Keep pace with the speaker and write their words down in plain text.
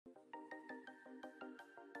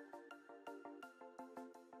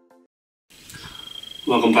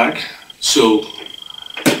Welcome back. So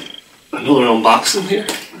another unboxing here.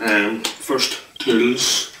 First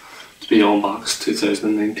tools to be unboxed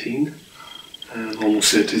 2019. Almost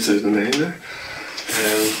said 2009 there.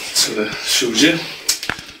 So that shows you.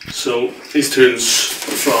 So these tools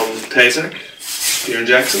are from Tyzack here in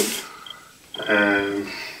Jackson.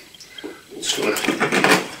 Just gonna look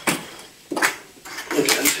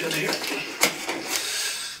into it here.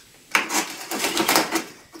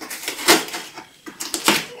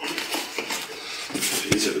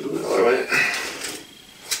 Easier to go the other way.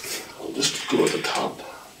 I'll just go at the top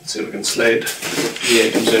and see if we can slide the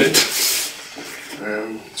items out.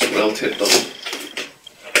 It's well taped up.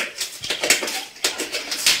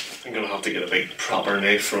 I'm gonna have to get a big proper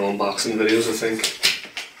knife for unboxing videos, I think.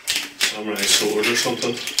 Samurai sword or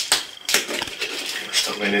something. Or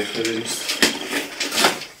stop my knife videos.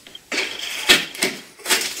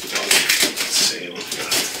 Let's see what we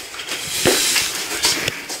got.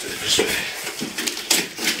 Let's do it this way.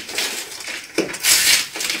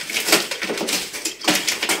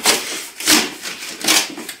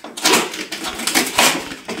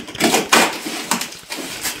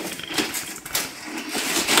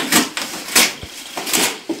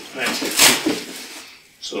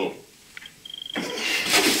 So, let's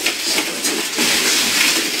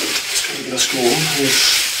get this going. Here's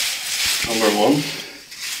number one.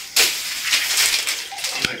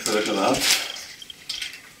 I like the look of that.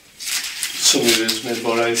 Some of you guys may have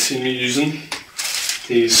already seen me using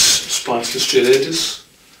these spatula straight edges.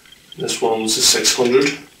 This one's a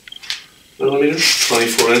 600mm,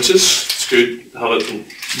 24 inches. It's good to have it in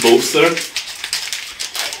both there.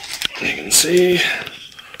 You can see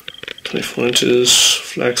 24 inches,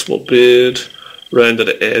 flexible blade, rounded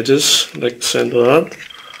edges, I like the sound of that.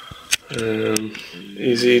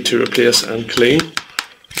 Easy to replace and clean.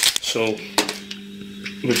 So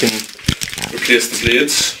we can replace the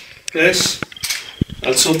blades, guys.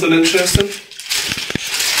 That's something interesting.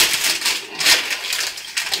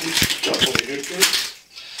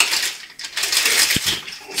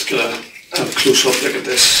 Let's get a close up look at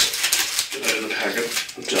this. Get out of the packet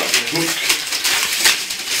and drop my hook.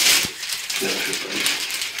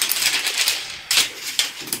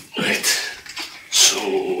 Right, so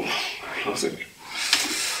let's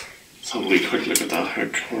have a wee quick look at that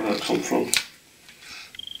hook, where that come from.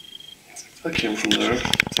 That came from there.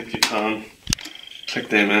 I think you can click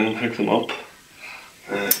them in and hook them up.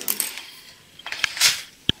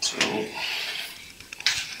 So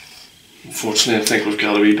unfortunately I think we've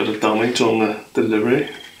got a wee bit of damage on the delivery.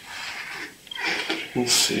 You can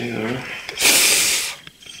see there.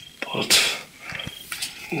 But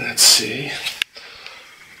let's see,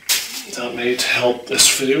 that might help this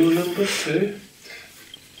video a little bit too.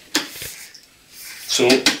 So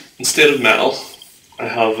instead of metal, I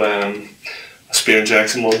have a Spear &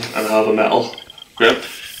 Jackson one, and I have a metal grip.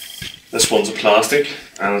 This one's a plastic,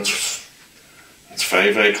 and it's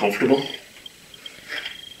very, very comfortable.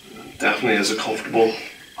 Definitely is a comfortable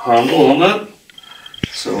handle on that.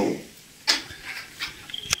 So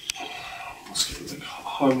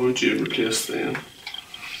how would you replace them?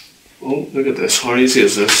 Oh, look at this. How easy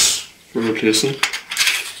is this for replacing?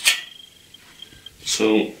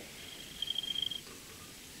 So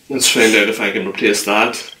let's find out if I can replace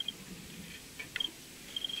that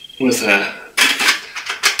with an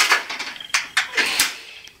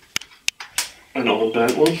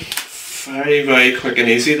unbent one. Very, very quick and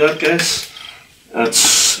easy, that, guys.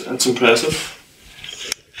 That's impressive.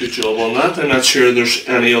 Good job on that. I'm not sure there's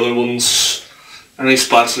any other ones, any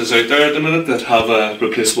spatulas out there at the minute that have a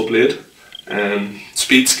replaceable blade.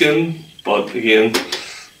 Speedskim, but again,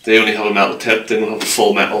 they only have a metal tip, they don't have a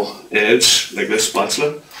full metal edge like this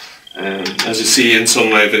spatula. As you see in some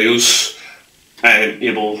of my videos, I'm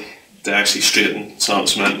able to actually straighten sand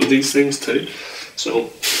cement with these things too. So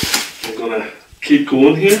I'm gonna keep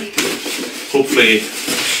going here. Hopefully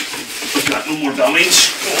I've got no more damage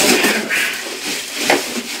going here.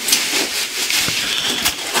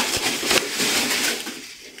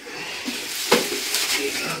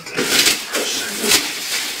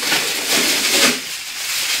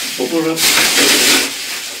 Bubble wrap.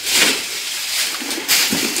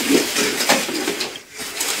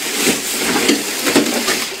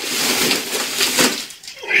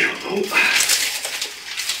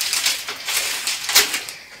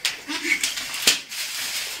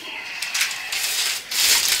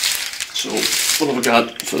 So what have I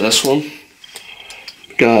got for this one?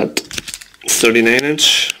 Got 39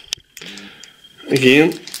 inch.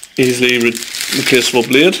 Again, easily replaceable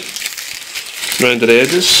blade. Rounded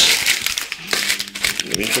edges.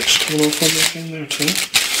 Maybe fix turn off on that in there too.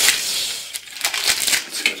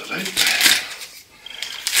 Let's get it out.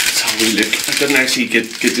 look. I didn't actually get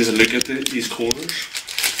this a look at these corners,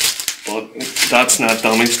 but that's not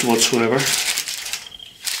damaged whatsoever,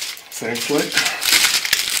 thankfully.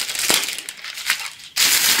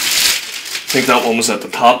 I think that one was at the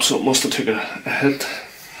top, so it must have took a hit.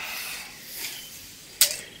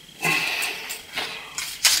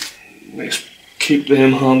 Nice, keep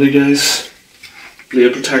them handy, guys.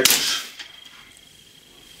 Blade protectors.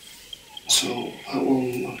 So that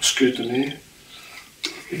one looks good to me.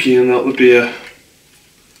 Again, that would be a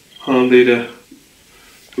handy to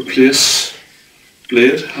replace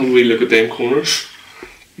blade. Have a wee look at them corners.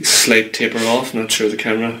 Slight taper off. Not sure the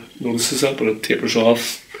camera notices that, but it tapers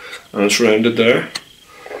off and it's rounded there.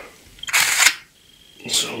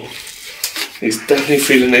 So he's definitely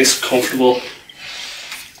feeling nice, comfortable.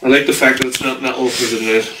 I like the fact that it's not metal, because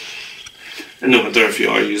in the winter, if you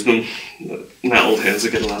are using them, metal tends to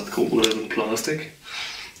get a lot colder than plastic.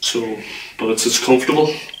 So, but it's comfortable.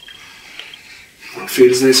 It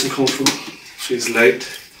feels nice and comfortable. Feels light.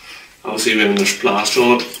 Obviously, when there's plaster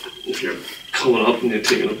on it, if you're coming up and you're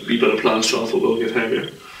taking a wee bit of plaster off, it will get heavier.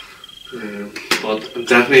 But I'm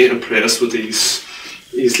definitely impressed with these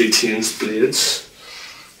easily changed blades.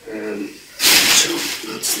 So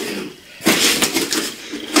that's them.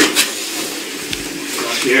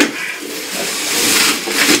 Got here.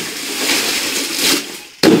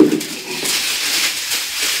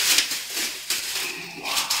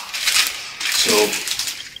 So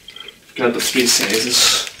we've got the three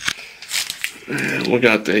sizes. We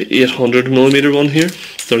got the 800mm one here,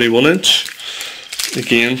 31 inch.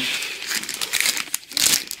 Again,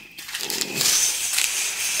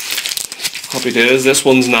 happy days. This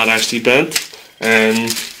one's not actually bent.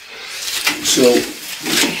 So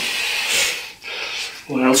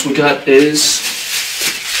what else we got is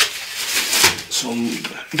some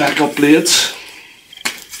backup blades,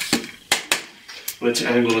 which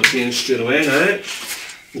I'm going to change straight away now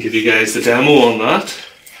and give you guys the demo on that,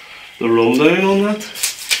 the rundown on that.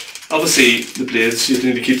 Obviously the blades, you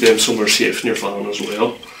need to keep them somewhere safe in your fan as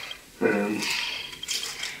well.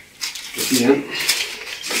 Again,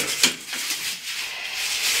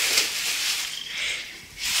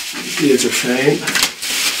 the blades are fine.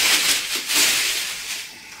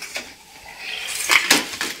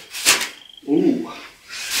 Ooh,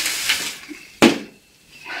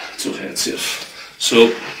 it's okay, it's safe.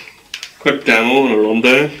 So, quick demo and a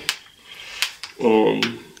rundown on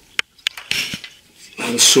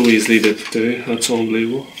how it's so easily to do. That's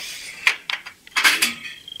unbelievable.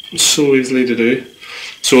 It's so easily to do.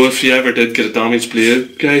 So if you ever did get a damaged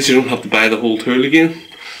blade, guys, you don't have to buy the whole tool again.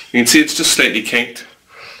 You can see it's just slightly kinked.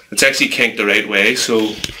 It's actually kinked the right way,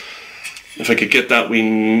 so if I could get that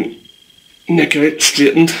wee nick out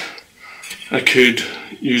straightened, I could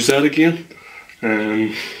use that again.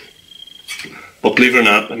 But believe it or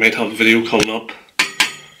not, I might have a video coming up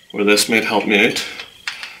where this might help me out.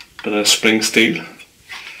 Bit of spring steel.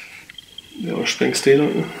 They are spring steel,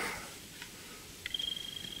 aren't they?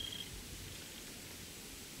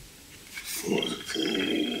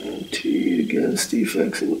 Against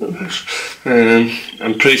defects.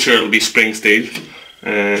 I'm pretty sure it'll be spring steel.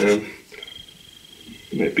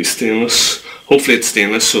 Might be stainless. Hopefully it's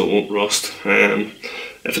stainless so it won't rust.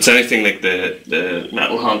 If it's anything like the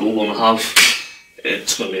metal handle one I have,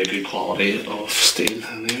 it's going to be a good quality of steel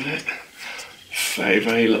anyway.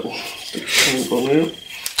 Very little paint on it.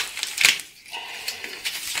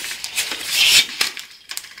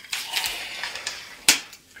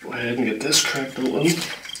 Go ahead and get this cracked open.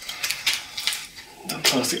 That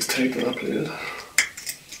plastic's tight to that blade.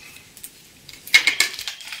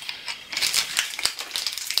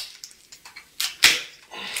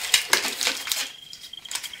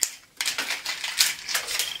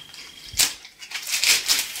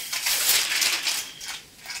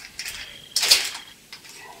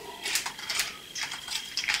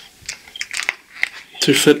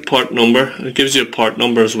 To fit part number, it gives you a part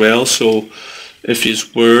number as well, so if you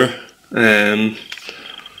were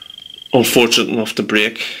unfortunate enough to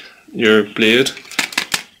break your blade,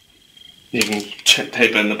 you can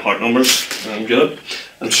type in the part numbers and get it.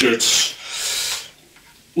 I'm sure it's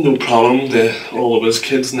no problem to all of us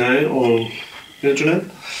kids now on the internet.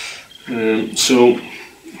 So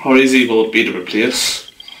how easy will it be to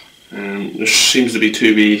replace? There seems to be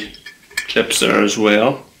two wee clips there as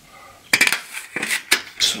well.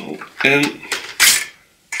 So in,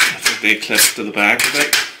 I think they clip to the back of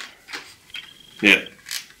it. Yeah.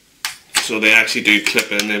 So they actually do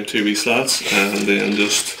clip in them two wee slats and then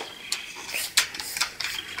just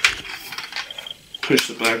push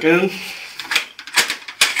it back in.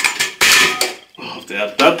 I'll have to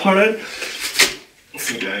add that part out. I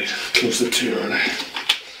think I closed it too early.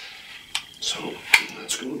 So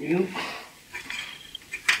let's go again.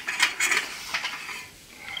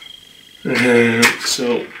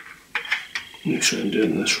 So make sure I'm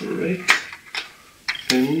doing this right.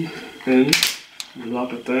 In,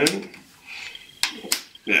 lock it down.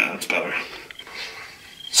 Yeah, that's better.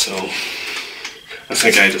 So I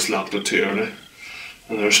think I just locked it too early.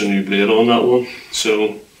 And there's a new blade on that one.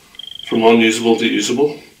 So from unusable to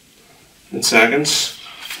usable in seconds.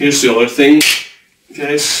 Here's the other thing,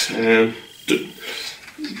 guys.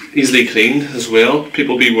 Easily cleaned as well.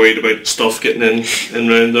 People be worried about stuff getting in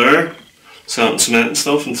around there, sand and cement and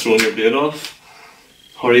stuff, and throwing your blade off.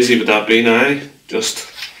 How easy would that be now?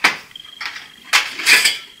 Just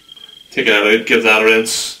take that out, give that a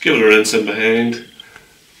rinse, give it a rinse in behind,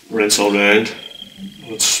 rinse all round.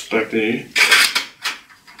 It's back to you.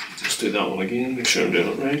 Just do that one again, make sure I'm doing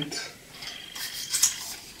it right.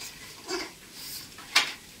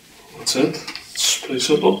 That's it. It's pretty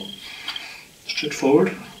simple,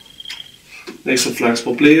 straightforward. Nice and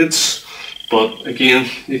flexible blades, but again,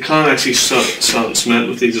 you can actually sand and cement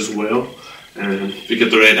with these as well. If you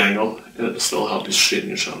get the right angle, it'll still help you straighten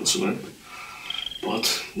your sand and cement.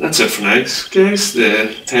 But that's it for now, guys.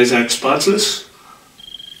 The Tyzack spatulas,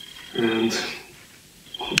 and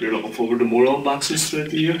hope you're looking forward to more unboxings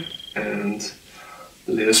throughout the year and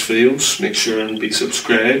the latest videos. Make sure and be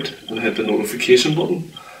subscribed and hit the notification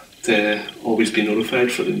button to always be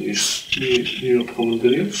notified for the new upcoming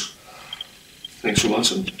videos. Thanks for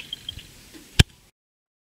watching.